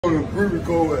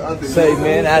Say,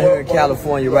 man, out here in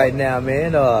California right now,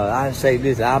 man, I say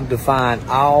this, I'm defying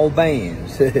all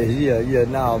bans.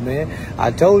 No, man.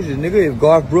 I told you, nigga, if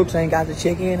Garth Brooks ain't got to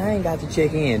check in, I ain't got to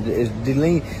check in.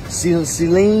 If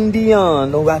Celine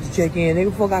Dion don't got to check in,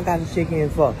 nigga, fuck I got to check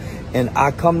in for. And I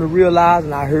come to realize,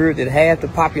 and I heard that half the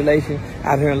population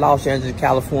out here in Los Angeles,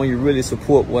 California, really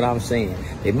support what I'm saying.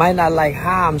 They might not like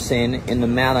how I'm saying it in the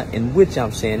manner in which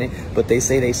I'm saying it, but they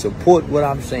say they support what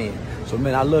I'm saying. So,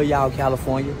 man, I love y'all,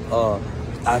 California.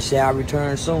 I shall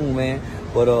return soon, man.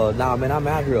 But, nah, man, I'm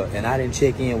out here, and I didn't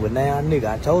check in with now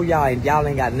nigga. I told y'all, and y'all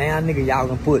ain't got now nigga y'all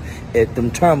can put at them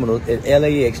terminals at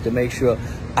LAX to make sure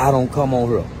I don't come on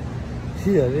here.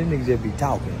 Yeah, them niggas just be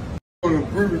talking.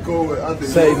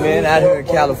 Say, man, out here in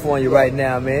California right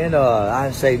now, man,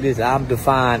 I say this, I'm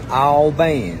defying all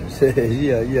bans.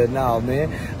 No,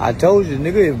 man. I told you,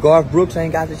 nigga, if Garth Brooks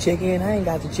ain't got to check in, I ain't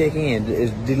got to check in.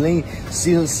 If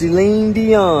Celine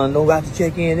Dion don't got to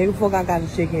check in, nigga, fuck I got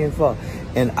to check in for.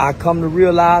 And I come to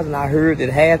realize, and I heard that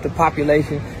half the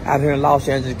population out here in Los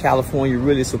Angeles, California,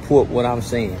 really support what I'm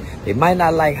saying. They might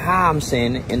not like how I'm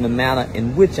saying it in the manner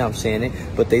in which I'm saying it,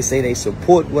 but they say they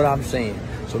support what I'm saying.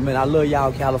 So, man, I love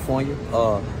y'all, California.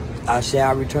 I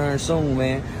shall return soon,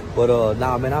 man. But,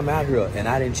 nah, man, I'm out here, and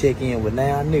I didn't check in with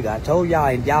now nigga. I told y'all,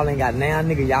 and y'all ain't got now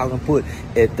nigga y'all can put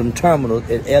at them terminals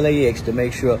at LAX to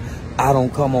make sure I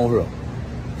don't come on here.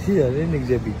 Yeah, them niggas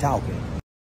just be talking.